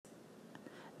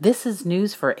This is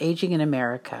News for Aging in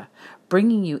America,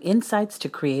 bringing you insights to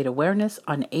create awareness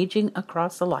on aging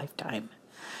across a lifetime.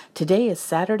 Today is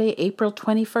Saturday, April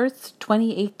 21st,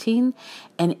 2018,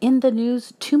 and in the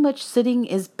news, too much sitting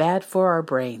is bad for our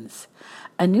brains.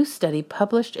 A new study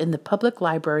published in the Public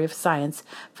Library of Science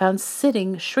found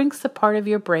sitting shrinks the part of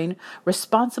your brain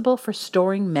responsible for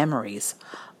storing memories.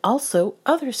 Also,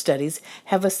 other studies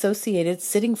have associated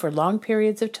sitting for long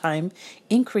periods of time,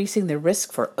 increasing the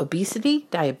risk for obesity,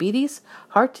 diabetes,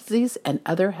 heart disease, and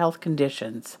other health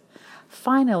conditions.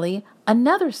 Finally,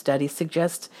 another study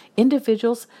suggests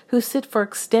individuals who sit for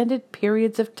extended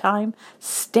periods of time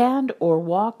stand or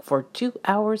walk for 2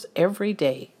 hours every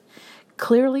day.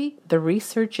 Clearly, the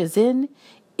research is in,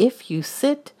 if you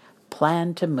sit,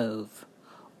 plan to move.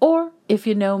 Or, if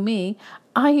you know me,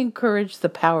 I encourage the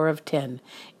power of 10.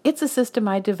 It's a system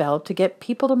I developed to get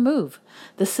people to move.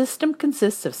 The system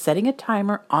consists of setting a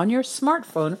timer on your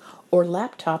smartphone or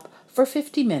laptop for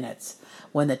 50 minutes.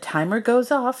 When the timer goes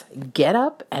off, get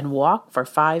up and walk for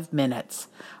 5 minutes,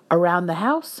 around the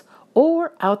house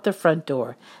or out the front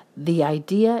door. The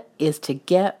idea is to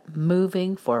get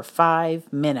moving for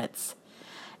 5 minutes.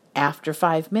 After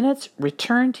 5 minutes,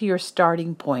 return to your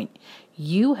starting point.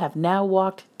 You have now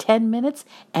walked 10 minutes,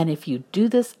 and if you do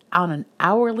this on an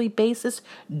hourly basis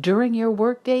during your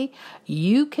workday,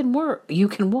 you can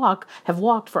have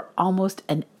walked for almost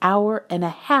an hour and a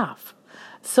half.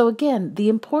 So again, the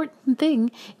important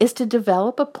thing is to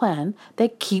develop a plan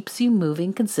that keeps you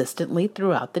moving consistently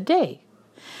throughout the day.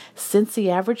 Since the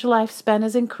average lifespan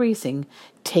is increasing,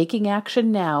 taking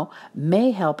action now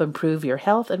may help improve your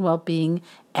health and well-being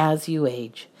as you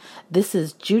age. This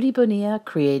is Judy Bonilla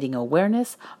creating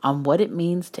awareness on what it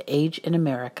means to age in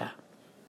America.